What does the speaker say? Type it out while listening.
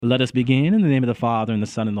Let us begin in the name of the Father, and the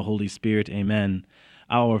Son, and the Holy Spirit. Amen.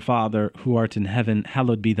 Our Father, who art in heaven,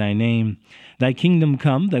 hallowed be thy name. Thy kingdom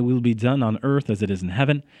come, thy will be done on earth as it is in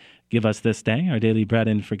heaven. Give us this day our daily bread,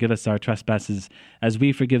 and forgive us our trespasses, as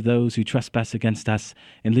we forgive those who trespass against us.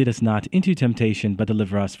 And lead us not into temptation, but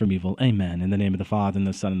deliver us from evil. Amen. In the name of the Father, and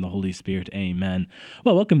the Son, and the Holy Spirit. Amen.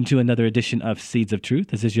 Well, welcome to another edition of Seeds of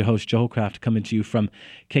Truth. This is your host, Joel Kraft, coming to you from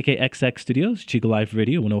KKXX Studios, Chico Life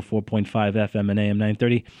Radio, 104.5 FM and AM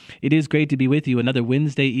 930. It is great to be with you another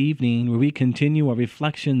Wednesday evening where we continue our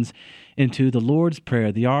reflections into the Lord's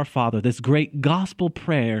Prayer, the Our Father, this great gospel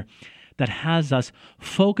prayer that has us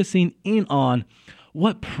focusing in on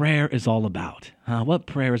what prayer is all about. What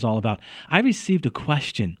prayer is all about. I received a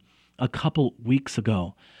question a couple weeks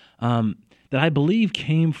ago that I believe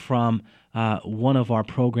came from one of our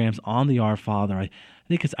programs on the Our Father. I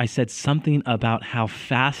think I said something about how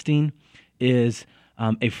fasting is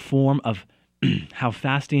a form of how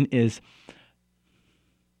fasting is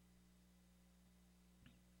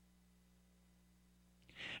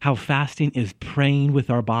praying with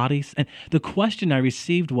our bodies. And the question I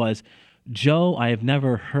received was, Joe, I have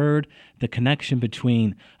never heard the connection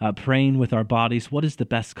between praying with our bodies. What is the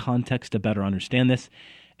best context to better understand this?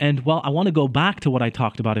 And well, I want to go back to what I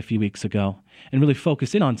talked about a few weeks ago and really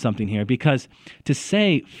focus in on something here, because to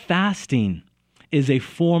say fasting is a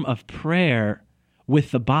form of prayer with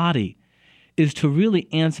the body is to really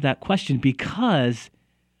answer that question, because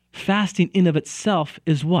fasting in of itself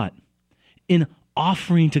is what? In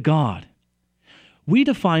offering to God. We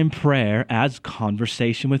define prayer as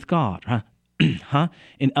conversation with God,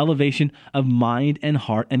 an elevation of mind and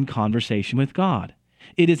heart and conversation with God.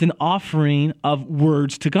 It is an offering of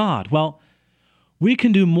words to God. Well, we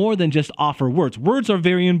can do more than just offer words. Words are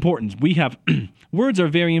very important. Words are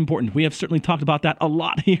very important. We have certainly talked about that a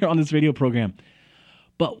lot here on this radio program.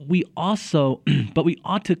 But we ought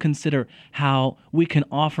to consider how we can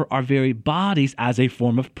offer our very bodies as a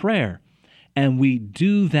form of prayer. And we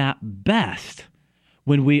do that best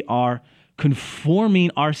when we are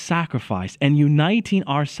conforming our sacrifice and uniting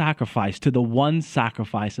our sacrifice to the one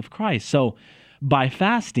sacrifice of Christ. So by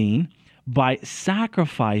fasting, by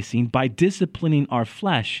sacrificing, by disciplining our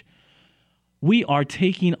flesh, we are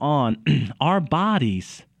taking on our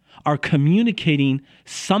bodies, are communicating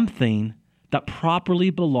something that properly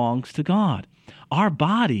belongs to God. Our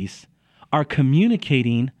bodies are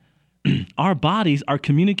communicating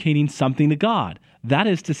something to God. That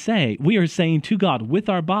is to say, we are saying to God with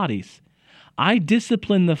our bodies, I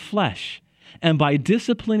discipline the flesh, and by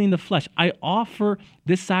disciplining the flesh, I offer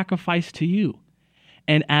this sacrifice to you.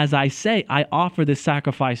 And as I say, I offer this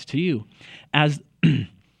sacrifice to you, as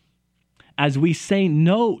we say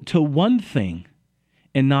no to one thing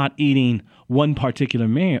and not eating one particular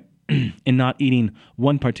meal,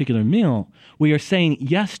 we are saying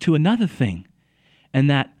yes to another thing, and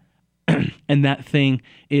that thing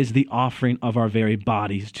is the offering of our very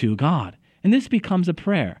bodies to God. And this becomes a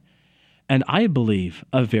prayer. And I believe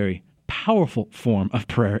a very powerful form of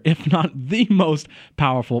prayer, if not the most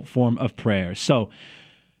powerful form of prayer. So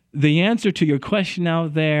the answer to your question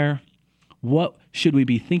out there, what should we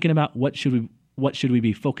be thinking about? What should we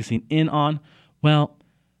be focusing in on? Well,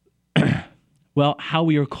 how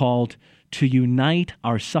we are called to unite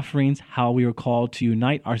our sufferings, how we are called to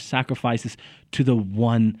unite our sacrifices to the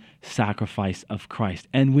one sacrifice of Christ.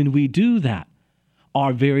 And when we do that,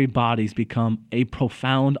 our very bodies become a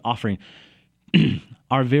profound offering.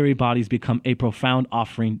 Our very bodies become a profound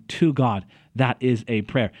offering to God. That is a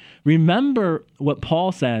prayer. Remember what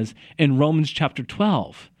Paul says in Romans chapter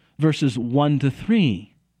 12, verses 1 to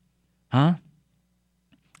 3.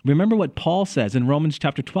 Remember what Paul says in Romans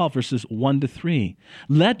chapter 12, verses 1 to 3.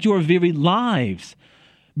 Let your very lives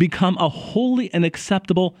become a holy and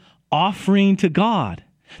acceptable offering to God.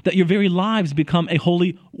 That your very lives become a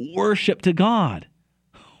holy worship to God.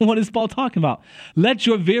 What is Paul talking about? Let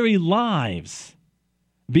your very lives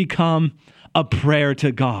become a prayer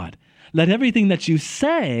to God. Let everything that you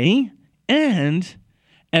say and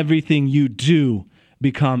everything you do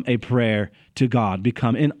become a prayer to God,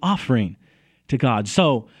 become an offering to God.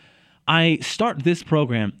 So I start this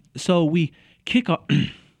program. So we kickstart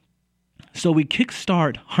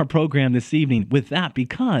our program this evening with that,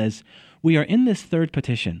 because we are in this third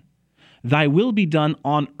petition. Thy will be done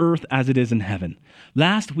on earth as it is in heaven.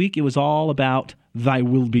 Last week it was all about thy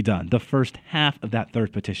will be done, the first half of that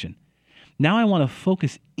third petition. Now I want to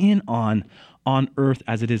focus in on earth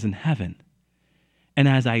as it is in heaven. And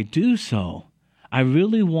as I do so, I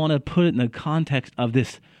really want to put it in the context of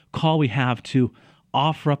this call we have to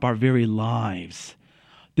offer up our very lives,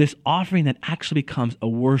 this offering that actually becomes a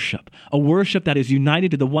worship that is united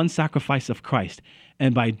to the one sacrifice of Christ.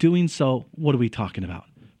 And by doing so, what are we talking about?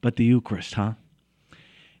 But the Eucharist, huh?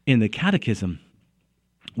 In the Catechism,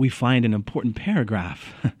 we find an important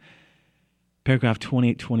paragraph, paragraph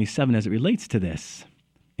 2827, as it relates to this.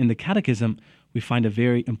 In the Catechism, we find a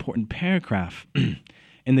very important paragraph.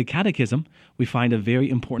 In the Catechism, we find a very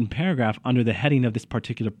important paragraph under the heading of this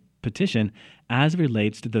particular petition as it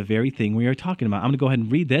relates to the very thing we are talking about. I'm going to go ahead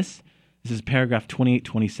and read this. This is paragraph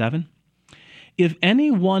 2827. If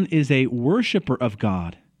anyone is a worshiper of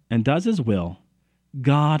God and does his will,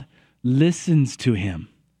 God listens to him.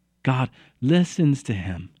 God listens to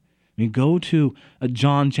him. I mean, go to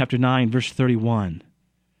John chapter 9, verse 31.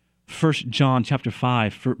 1 John chapter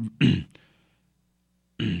 5,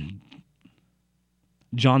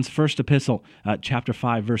 John's first epistle, chapter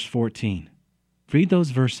 5, verse 14. Read those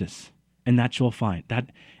verses, and that you'll find that,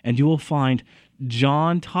 and you will find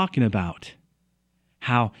John talking about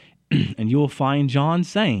how, and you will find John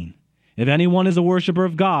saying, if anyone is a worshiper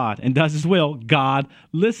of God and does his will, God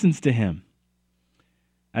listens to him.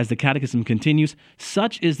 As the Catechism continues,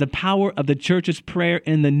 such is the power of the Church's prayer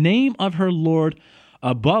in the name of her Lord,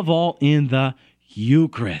 above all in the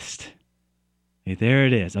Eucharist. Okay, there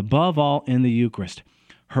it is, above all in the Eucharist.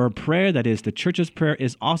 Her prayer, that is, the Church's prayer,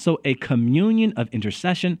 is also a communion of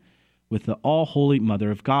intercession with the all-holy Mother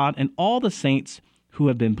of God and all the saints who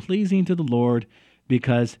have been pleasing to the Lord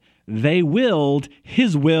because they willed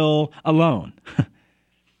his will alone.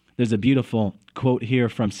 There's a beautiful quote here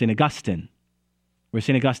from St. Augustine, where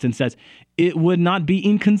St. Augustine says, it would not be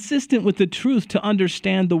inconsistent with the truth to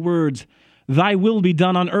understand the words, thy will be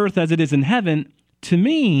done on earth as it is in heaven, to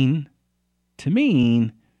mean,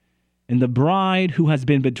 in the bride who has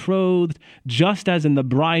been betrothed, just as in the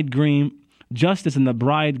bridegroom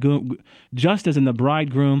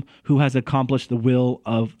who has accomplished the will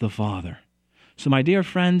of the Father. So, my dear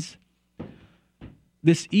friends,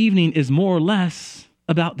 this evening is more or less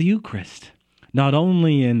about the Eucharist, not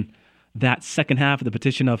only in that second half of the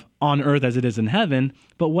petition of on earth as it is in heaven,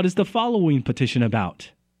 but what is the following petition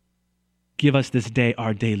about? Give us this day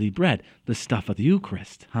our daily bread, the stuff of the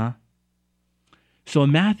Eucharist, huh? So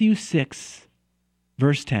in Matthew 6,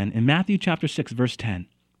 verse 10, in Matthew chapter 6, verse 10,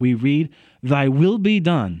 we read, thy will be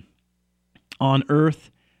done on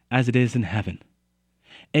earth as it is in heaven.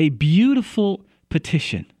 A beautiful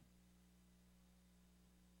petition.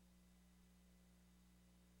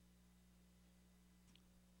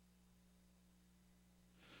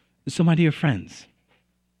 So, my dear friends,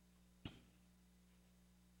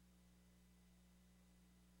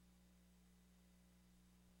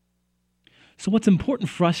 so what's important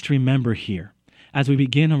for us to remember here as we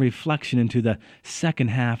begin a reflection into the second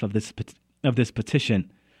half of this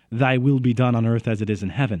petition, thy will be done on earth as it is in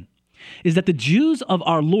heaven, is that the Jews of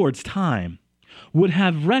our Lord's time would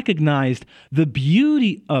have recognized the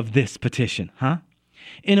beauty of this petition,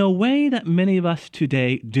 in a way that many of us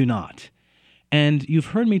today do not. And you've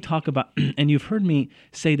heard me talk about, and you've heard me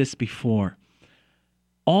say this before.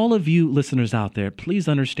 All of you listeners out there, please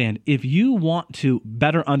understand, if you want to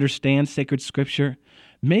better understand sacred scripture,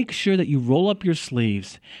 make sure that you roll up your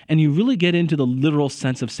sleeves and you really get into the literal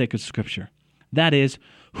sense of sacred scripture. That is,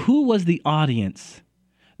 who was the audience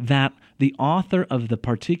that the author of the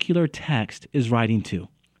particular text is writing to?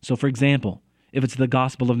 So, for example, if it's the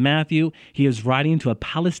Gospel of Matthew, he is writing to a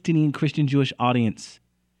Palestinian Christian Jewish audience.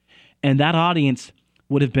 And that audience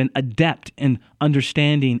would have been adept in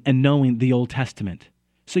understanding and knowing the Old Testament.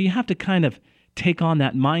 So you have to kind of take on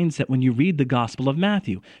that mindset when you read the Gospel of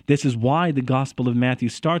Matthew. This is why the Gospel of Matthew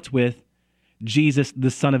starts with Jesus, the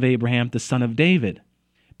son of Abraham, the son of David,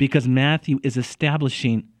 because Matthew is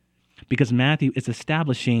establishing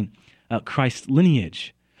Christ's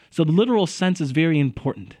lineage. So the literal sense is very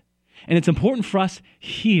important. And it's important for us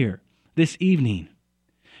here this evening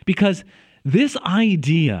because this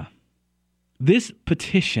idea, this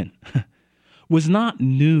petition was not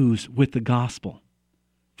news with the gospel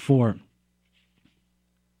for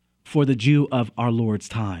the Jew of our Lord's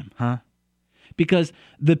time, Because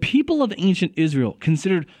the people of ancient Israel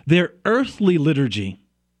considered their earthly liturgy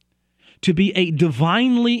to be a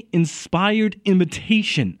divinely inspired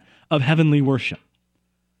imitation of heavenly worship.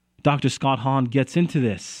 Dr. Scott Hahn gets into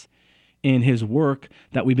this in his work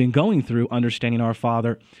that we've been going through, Understanding Our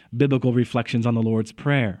Father, Biblical Reflections on the Lord's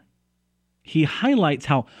Prayer. He highlights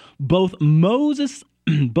how both Moses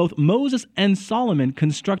and Solomon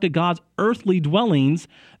constructed God's earthly dwellings,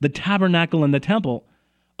 the tabernacle and the temple,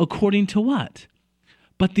 according to what?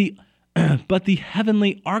 But the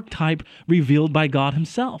heavenly archetype revealed by God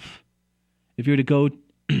himself. If you were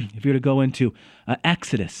to go into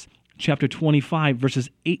Exodus chapter 25, verses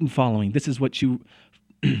 8 and following. This is what you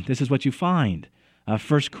this is what you find.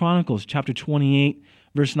 1 Chronicles chapter 28,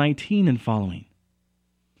 verse 19 and following.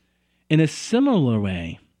 In a similar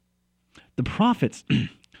way, the prophets,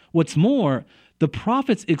 what's more, the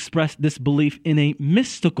prophets express this belief in a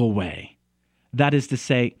mystical way. That is to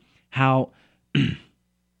say, how,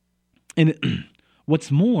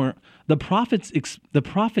 what's more, the prophets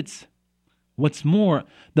express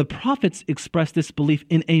this belief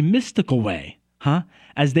in a mystical way,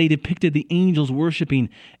 as they depicted the angels worshiping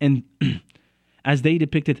and as they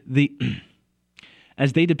depicted the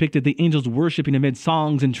angels worshiping amid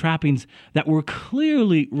songs and trappings that were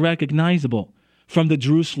clearly recognizable from the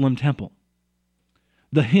Jerusalem temple.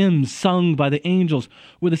 The hymns sung by the angels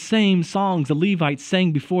were the same songs the Levites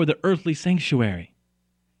sang before the earthly sanctuary.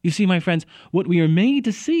 You see, my friends, what we are made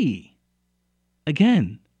to see,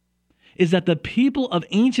 again, is that the people of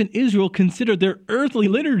ancient Israel considered their earthly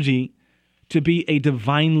liturgy to be a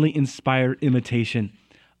divinely inspired imitation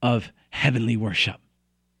of heavenly worship.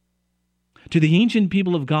 To the ancient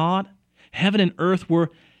people of God, heaven and earth were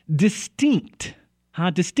distinct.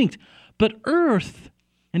 But earth,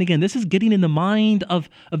 and again, this is getting in the mind of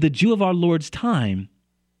the Jew of our Lord's time,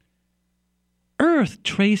 earth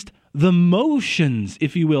traced the motions,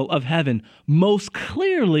 if you will, of heaven most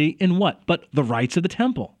clearly in what? But the rites of the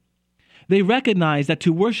temple. They recognized that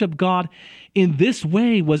to worship God in this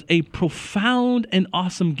way was a profound and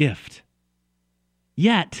awesome gift.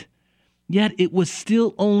 Yet it was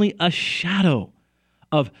still only a shadow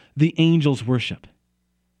of the angels' worship,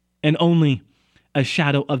 and only a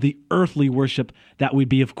shadow of the earthly worship that would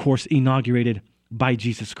be, of course, inaugurated by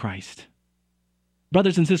Jesus Christ.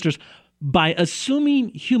 Brothers and sisters, by assuming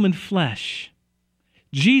human flesh,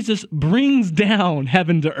 Jesus brings down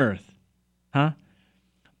heaven to earth.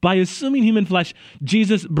 By assuming human flesh,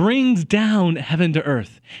 Jesus brings down heaven to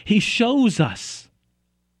earth. He shows us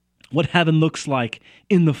what heaven looks like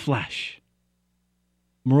in the flesh.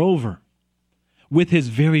 Moreover, with his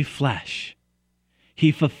very flesh,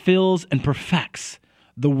 he fulfills and perfects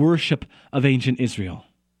the worship of ancient Israel.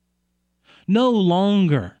 No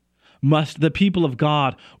longer must the people of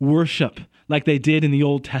God worship like they did in the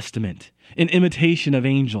Old Testament, in imitation of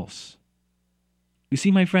angels. You see,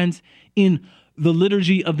 my friends, in the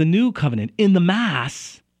liturgy of the New Covenant, in the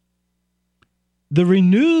Mass, the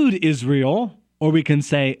renewed Israel, or we can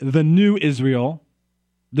say the new Israel,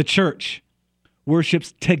 the church,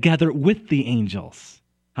 worships together with the angels.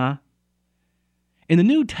 In the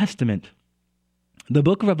New Testament, the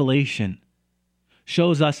book of Revelation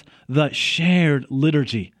shows us the shared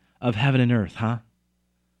liturgy of heaven and earth.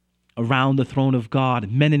 Around the throne of God,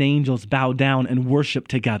 men and angels bow down and worship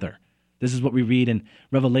together. This is what we read in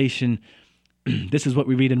Revelation. This is what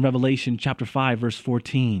we read in Revelation chapter 5, verse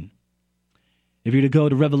 14. If you're to go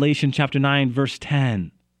to Revelation chapter 9, verse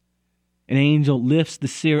 10, an angel lifts the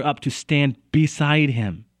seer up to stand beside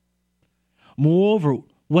him. Moreover,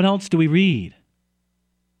 what else do we read?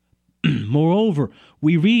 Moreover,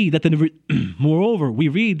 we read that the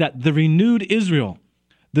renewed Israel,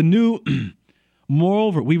 the new.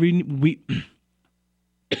 Moreover, we read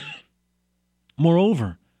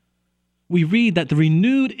that the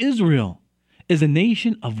renewed Israel is a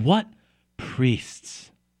nation of what?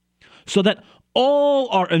 Priests. So that all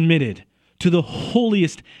are admitted to the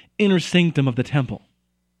holiest inner sanctum of the temple.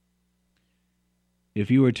 If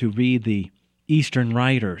you were to read the Eastern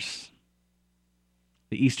writers,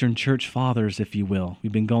 the Eastern church fathers, if you will,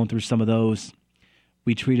 we've been going through some of those.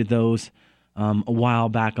 We treated those a while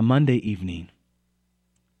back, a Monday evening.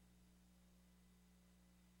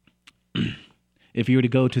 If you were to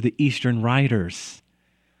go to the Eastern writers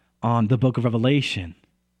on the book of Revelation,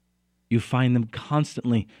 you find them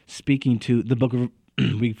constantly speaking to the book of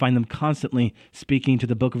we find them constantly speaking to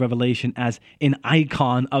the book of Revelation as an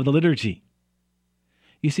icon of the liturgy.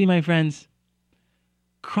 You see, my friends,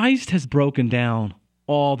 Christ has broken down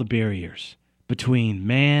all the barriers between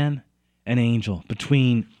man and angel,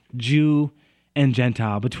 between Jew and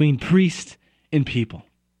Gentile, between priest and people.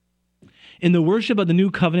 In the worship of the new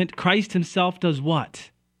covenant, Christ himself does what?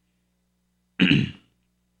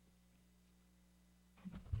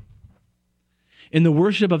 In the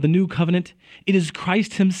worship of the new covenant, it is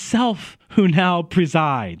Christ himself who now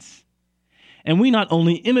presides. And we not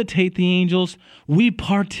only imitate the angels, we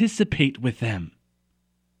participate with them.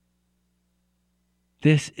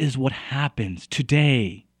 This is what happens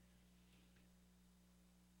today.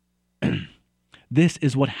 This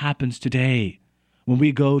is what happens today when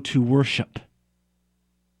we go to worship.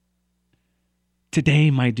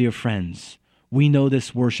 Today, my dear friends, we know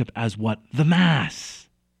this worship as what? The Mass.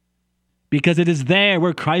 because it is there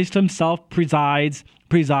where Christ himself presides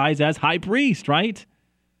as high priest, right?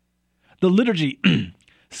 The liturgy,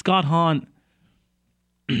 Scott Hahn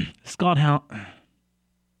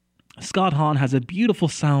has a beautiful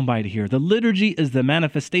soundbite here. The liturgy is the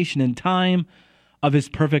manifestation in time of his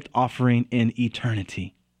perfect offering in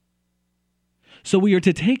eternity. So we are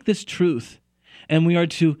to take this truth and we are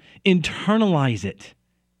to internalize it,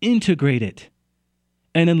 integrate it,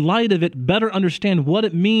 and in light of it, better understand what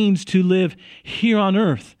it means to live here on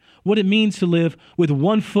earth, what it means to live with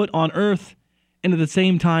 1 foot on earth and at the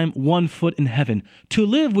same time 1 foot in heaven. To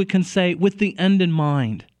live, we can say, with the end in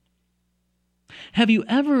mind. Have you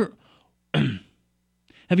ever, my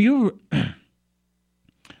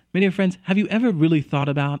dear friends, have you ever really thought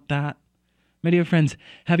about that? My dear friends,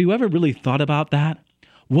 have you ever really thought about that?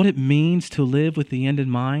 What it means to live with the end in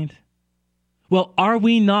mind? Well, are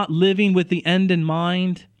we not living with the end in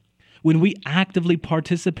mind when we actively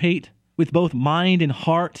participate with both mind and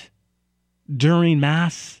heart during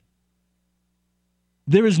Mass?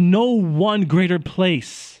 There is no one greater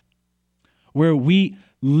place where we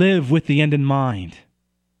live with the end in mind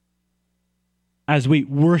as we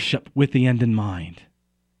worship with the end in mind.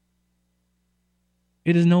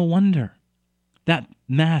 It is no wonder that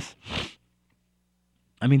Mass,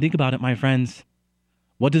 think about it, my friends.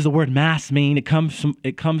 What does the word Mass mean? It comes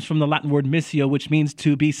from the Latin word missio, which means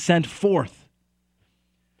to be sent forth.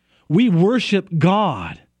 We worship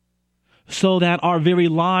God so that our very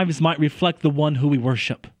lives might reflect the one who we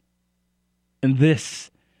worship. And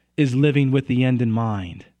this is living with the end in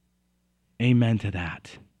mind. Amen to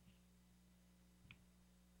that.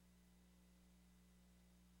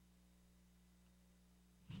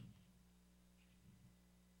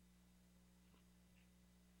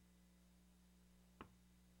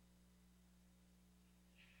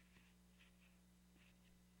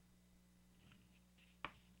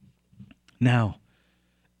 Now,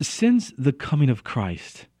 since the coming of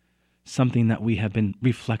Christ, something that we have been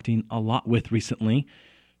reflecting a lot with recently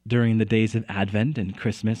during the days of Advent and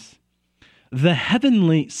Christmas, the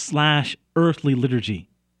heavenly/earthly liturgy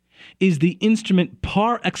is the instrument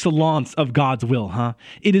par excellence of God's will,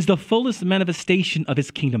 It is the fullest manifestation of his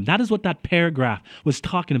kingdom. That is what that paragraph was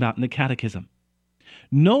talking about in the Catechism.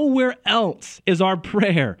 Nowhere else is our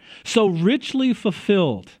prayer so richly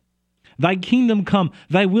fulfilled. Thy kingdom come,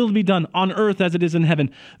 thy will be done on earth as it is in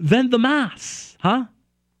heaven. Then the Mass,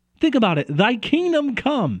 Think about it. Thy kingdom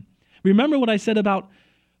come. Remember what I said about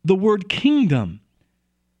the word kingdom,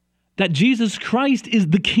 that Jesus Christ is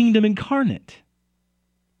the kingdom incarnate.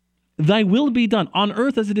 Thy will be done on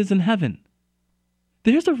earth as it is in heaven.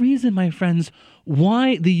 There's a reason, my friends,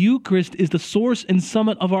 why the Eucharist is the source and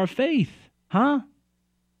summit of our faith,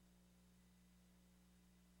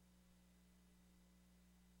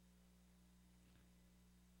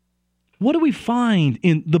 What do we find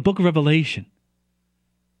in the book of Revelation?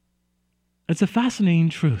 It's a fascinating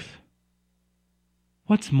truth.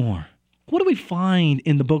 What's more? What do we find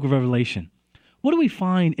in the book of Revelation? What do we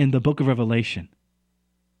find in the book of Revelation?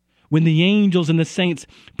 When the angels and the saints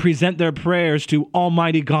present their prayers to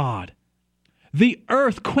Almighty God, the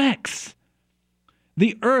earth quakes.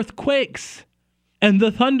 The earth quakes, and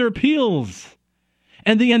the thunder peals,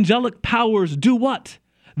 and the angelic powers do what?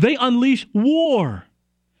 They unleash war,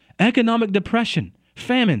 economic depression,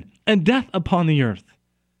 famine, and death upon the earth.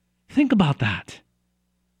 Think about that.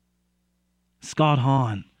 Scott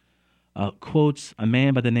Hahn quotes a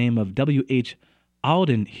man by the name of W.H.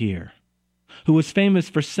 Auden here, who was famous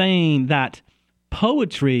for saying that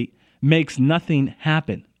poetry makes nothing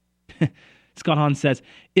happen. Scott Hahn says,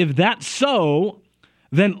 if that's so,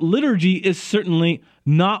 then liturgy is certainly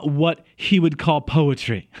not what he would call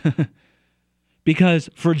poetry.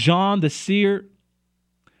 Because for John the seer,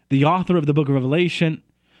 the author of the book of Revelation,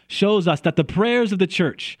 shows us that the prayers of the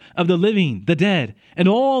church, of the living, the dead, and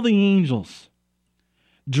all the angels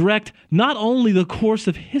direct not only the course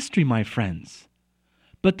of history, my friends,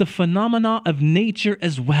 but the phenomena of nature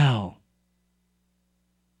as well.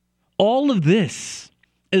 All of this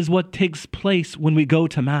is what takes place when we go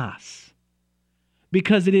to Mass,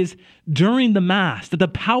 because it is during the Mass that the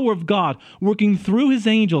power of God working through his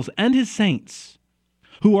angels and his saints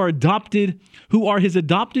who are his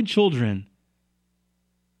adopted children,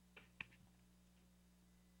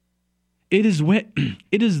 it is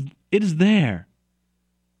there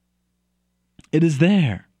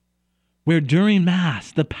where during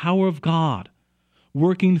Mass the power of God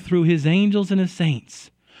working through his angels and his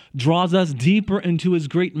saints draws us deeper into his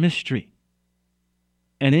great mystery,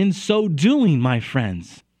 and in so doing, my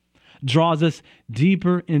friends, draws us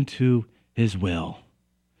deeper into his will.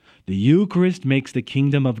 The Eucharist makes the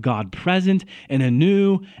kingdom of God present in a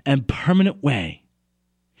new and permanent way,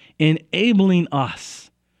 enabling us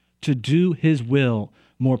to do his will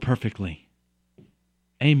more perfectly.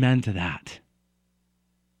 Amen to that.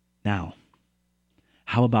 Now,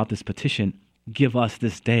 how about this petition? Give us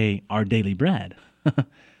this day our daily bread.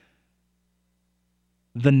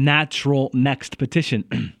 The natural next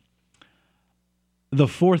petition. The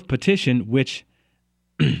fourth petition, which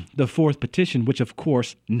of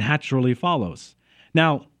course naturally follows.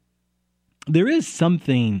 Now, there is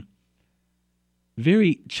something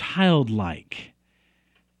very childlike.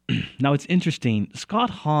 Now, it's interesting.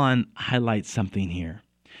 Scott Hahn highlights something here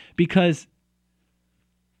because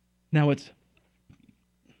now it's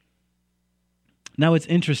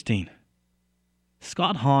interesting.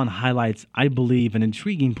 Scott Hahn highlights, I believe, an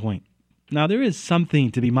intriguing point. Now, there is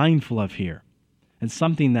something to be mindful of here, and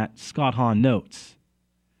something that Scott Hahn notes.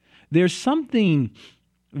 There's something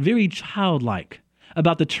very childlike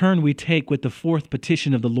about the turn we take with the fourth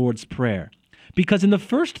petition of the Lord's Prayer. Because in the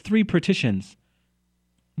first three petitions,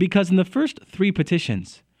 we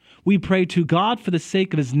pray to God for the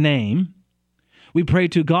sake of his name, we pray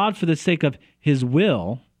to God for the sake of his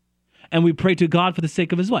will, and we pray to God for the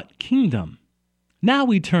sake of his what? Kingdom. Now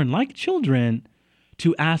we turn, like children,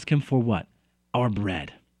 to ask him for what? Our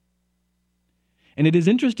bread. And it is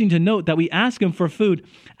interesting to note that we ask him for food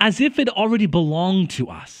as if it already belonged to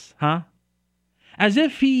us, as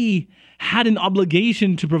if he had an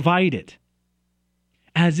obligation to provide it.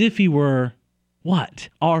 As if he were, what?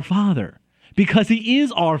 Our Father. Because he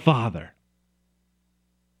is our Father.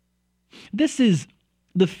 This is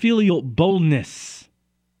the filial boldness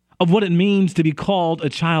of what it means to be called a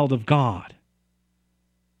child of God.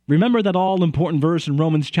 Remember that all-important verse in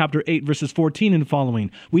Romans chapter 8, verses 14 and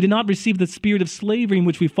following. We did not receive the spirit of slavery in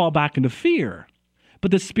which we fall back into fear,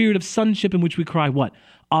 but the spirit of sonship in which we cry, what?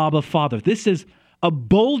 Abba, Father. This is a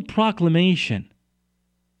bold proclamation.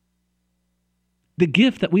 The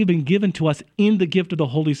gift that we've been given to us in the gift of the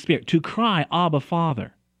Holy Spirit, to cry, Abba,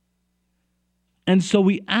 Father. And so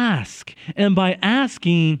we ask, and by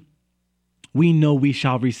asking, we know we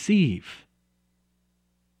shall receive.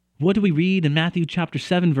 What do we read in Matthew chapter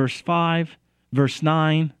 7, verse 5, verse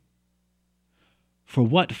 9? For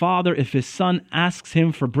what father, if his son asks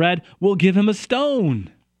him for bread, will give him a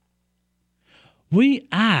stone? We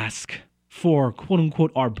ask for, quote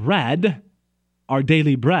unquote, our bread, our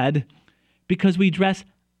daily bread, because we address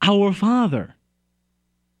our Father.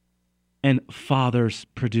 And fathers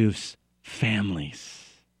produce families.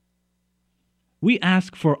 We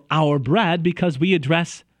ask for our bread because we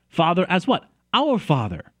address Father as what? Our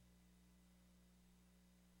Father.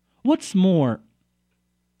 What's more,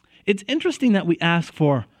 it's interesting that we ask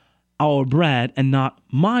for our bread and not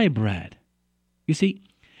my bread. You see,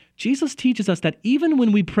 Jesus teaches us that even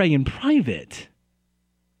when we pray in private,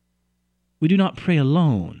 we do not pray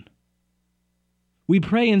alone. We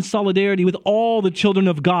pray in solidarity with all the children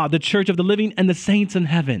of God, the church of the living and the saints in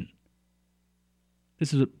heaven.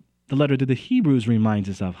 This is what the letter to the Hebrews reminds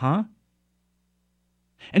us of,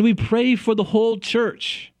 And we pray for the whole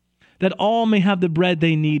church, that all may have the bread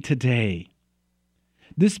they need today.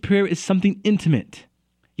 This prayer is something intimate,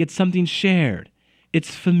 yet something shared.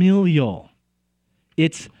 It's familial.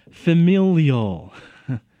 It's familial.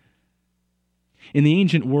 In the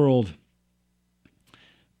ancient world,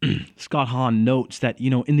 Scott Hahn notes that,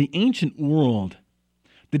 in the ancient world,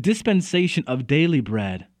 the dispensation of daily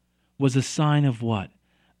bread was a sign of what?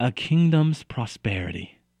 A kingdom's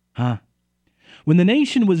prosperity. When the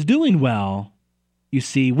nation was doing well, you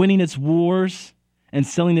see, winning its wars and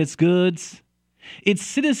selling its goods, its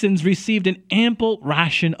citizens received an ample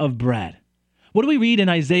ration of bread. What do we read in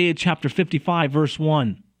Isaiah chapter 55, verse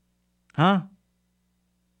 1?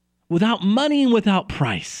 Without money and without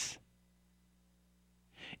price.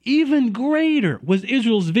 Even greater was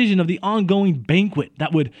Israel's vision of the ongoing banquet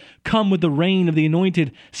that would come with the reign of the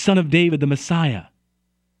anointed Son of David, the Messiah.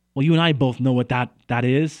 Well, you and I both know what that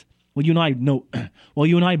is. You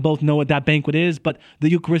and I both know what that banquet is, but the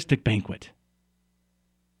Eucharistic banquet.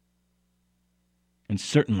 And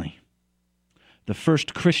certainly, the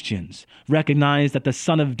first Christians recognized that the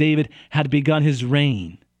Son of David had begun his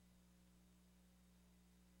reign.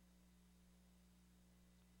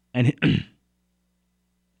 And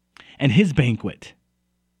his banquet.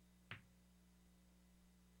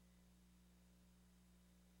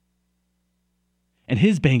 And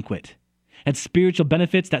his banquet had spiritual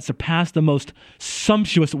benefits that surpassed the most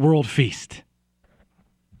sumptuous world feast.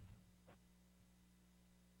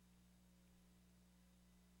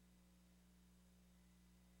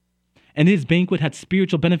 And his banquet had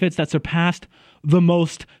spiritual benefits that surpassed the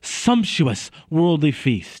most sumptuous worldly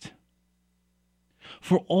feast.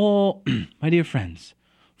 for all, my dear friends,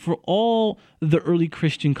 for all the early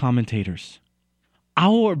Christian commentators,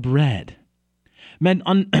 our bread meant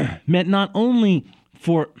not only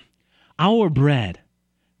for our bread,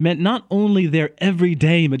 meant not only their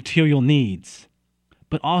everyday material needs,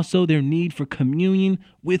 but also their need for communion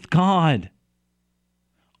with God.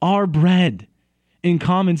 Our bread, in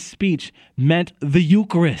common speech, meant the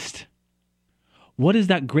Eucharist. What is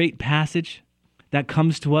that great passage that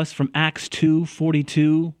comes to us from Acts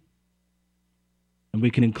 2:42? And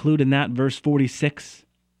we can include in that verse 46.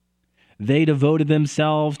 They devoted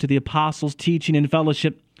themselves to the apostles' teaching and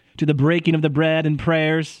fellowship, to the breaking of the bread and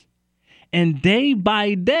prayers, and day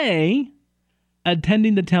by day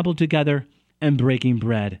attending the temple together and breaking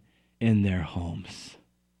bread in their homes.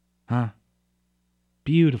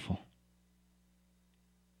 Beautiful.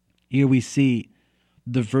 Here we see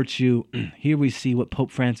the virtue, here we see what Pope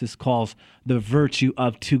Francis calls the virtue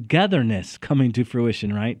of togetherness coming to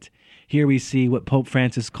fruition, right? Here we see what Pope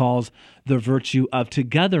Francis calls the virtue of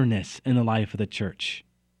togetherness in the life of the church.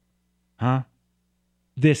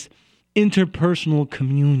 This interpersonal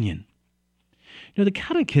communion. You know, the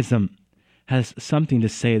Catechism has something to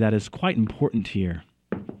say that is quite important here.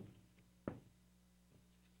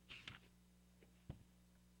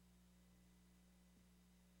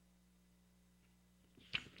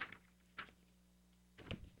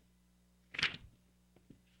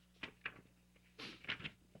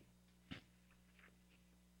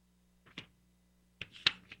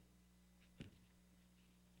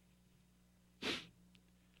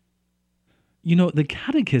 You know, the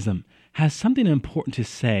Catechism has something important to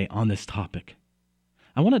say on this topic.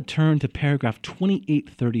 I want to turn to paragraph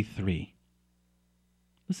 2833.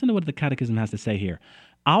 Listen to what the Catechism has to say here.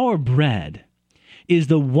 Our bread is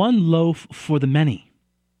the one loaf for the many.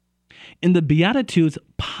 In the Beatitudes,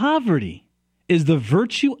 poverty is the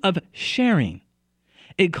virtue of sharing.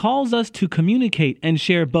 It calls us to communicate and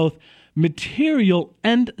share both material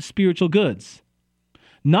and spiritual goods,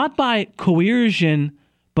 not by coercion,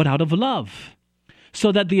 but out of love, so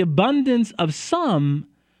that the abundance of some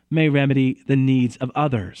may remedy the needs of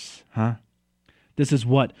others. This is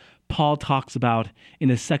what Paul talks about in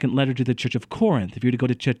his second letter to the church of Corinth. If you're to go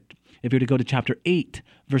to chapter 8,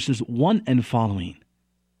 verses 1 and following,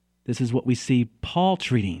 this is what we see Paul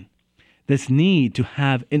treating, this need to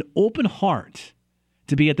have an open heart,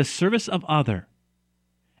 to be at the service of other,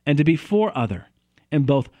 and to be for other in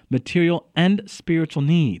both material and spiritual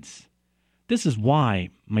needs. This is why,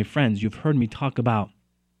 my friends, you've heard me talk about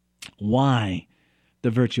why the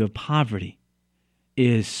virtue of poverty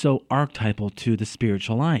is so archetypal to the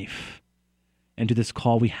spiritual life and to this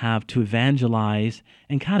call we have to evangelize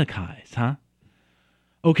and catechize,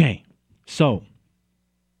 Okay, so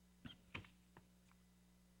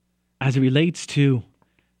as it relates to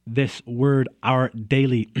this word, our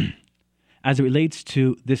daily, as it relates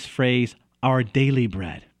to this phrase, our daily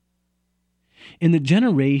bread, in the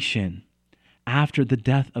generation after the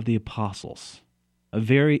death of the apostles, a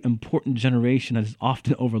very important generation that is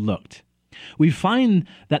often overlooked, we find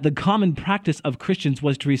that the common practice of Christians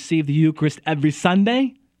was to receive the Eucharist every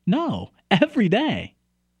Sunday? No, every day.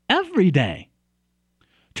 Every day.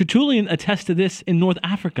 Tertullian attests to this in North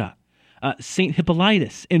Africa. St.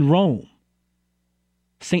 Hippolytus in Rome,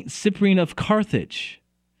 St. Cyprian of Carthage,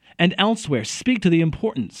 and elsewhere speak to the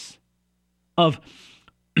importance of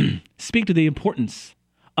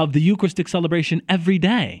the Eucharistic celebration every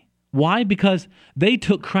day. Why? Because they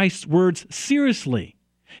took Christ's words seriously.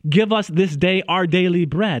 Give us this day our daily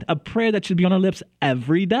bread, a prayer that should be on our lips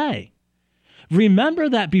every day. Remember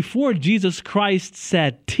that before Jesus Christ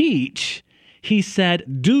said, teach, he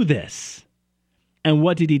said, do this. And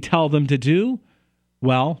what did he tell them to do?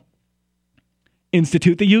 Well,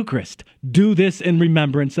 institute the Eucharist. Do this in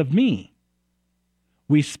remembrance of me.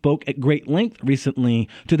 We spoke at great length recently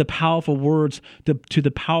to the powerful words, to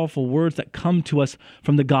the powerful words that come to us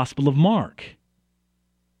from the Gospel of Mark,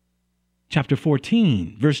 chapter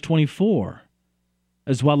 14, verse 24,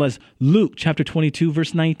 as well as Luke chapter 22,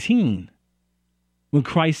 verse 19, when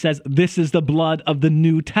Christ says, this is the blood of the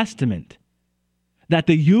New Testament, that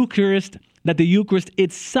the Eucharist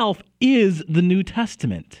itself is the New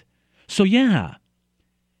Testament. So yeah,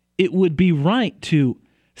 it would be right to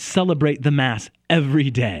celebrate the Mass every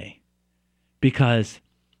day because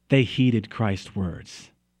they heeded Christ's words.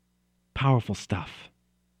 Powerful stuff.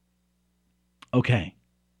 Okay.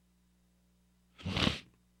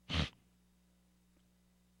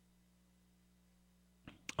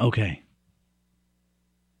 Okay.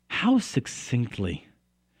 How succinctly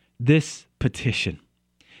this petition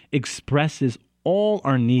expresses all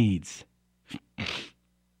our needs.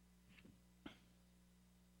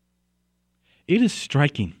 It is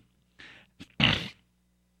striking.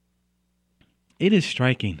 It is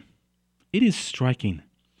striking. It is striking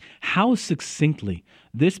how succinctly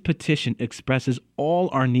this petition expresses all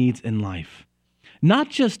our needs in life. Not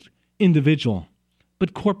just individual,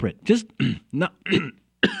 but corporate. Just not.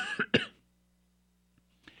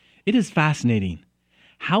 It is fascinating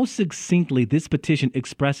how succinctly this petition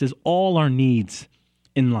expresses all our needs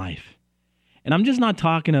in life. And I'm just not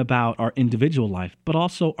talking about our individual life, but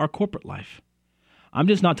also our corporate life. I'm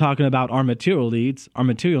just not talking about our material needs,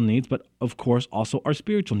 but of course also our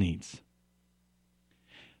spiritual needs.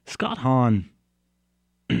 Scott Hahn,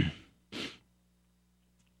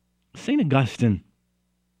 St. Augustine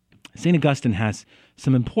has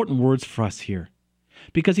some important words for us here,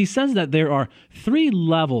 because he says that there are 3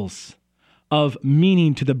 levels of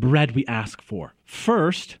meaning to the bread we ask for.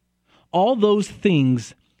 First, all those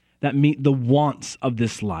things that meet the wants of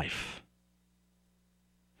this life.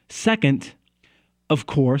 Second, of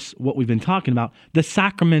course, what we've been talking about, the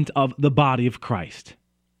sacrament of the body of Christ,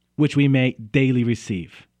 which we may daily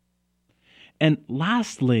receive. And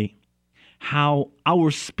lastly, how our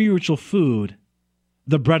spiritual food,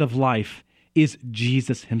 the bread of life, is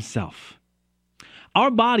Jesus himself. Our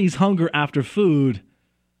bodies hunger after food,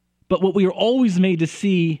 but what we are always made to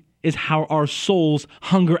see is how our souls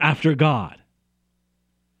hunger after God.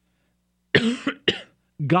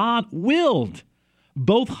 God willed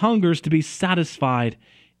both hungers to be satisfied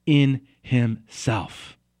in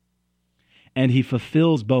himself. And he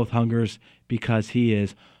fulfills both hungers because he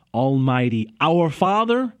is Almighty, our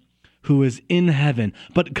Father who is in heaven,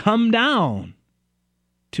 but come down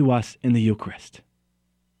to us in the Eucharist.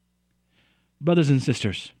 Brothers and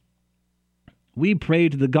sisters, we pray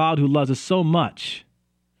to the God who loves us so much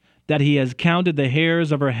that he has counted the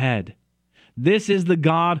hairs of our head. This is the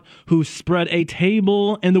God who spread a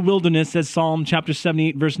table in the wilderness, as Psalm chapter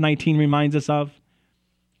 78, verse 19 reminds us of.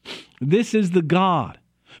 This is the God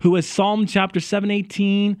who, as Psalm chapter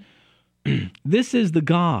 7:18, this is the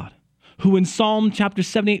God who in Psalm chapter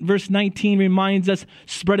 78, verse 19 reminds us,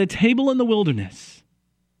 spread a table in the wilderness.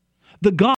 The God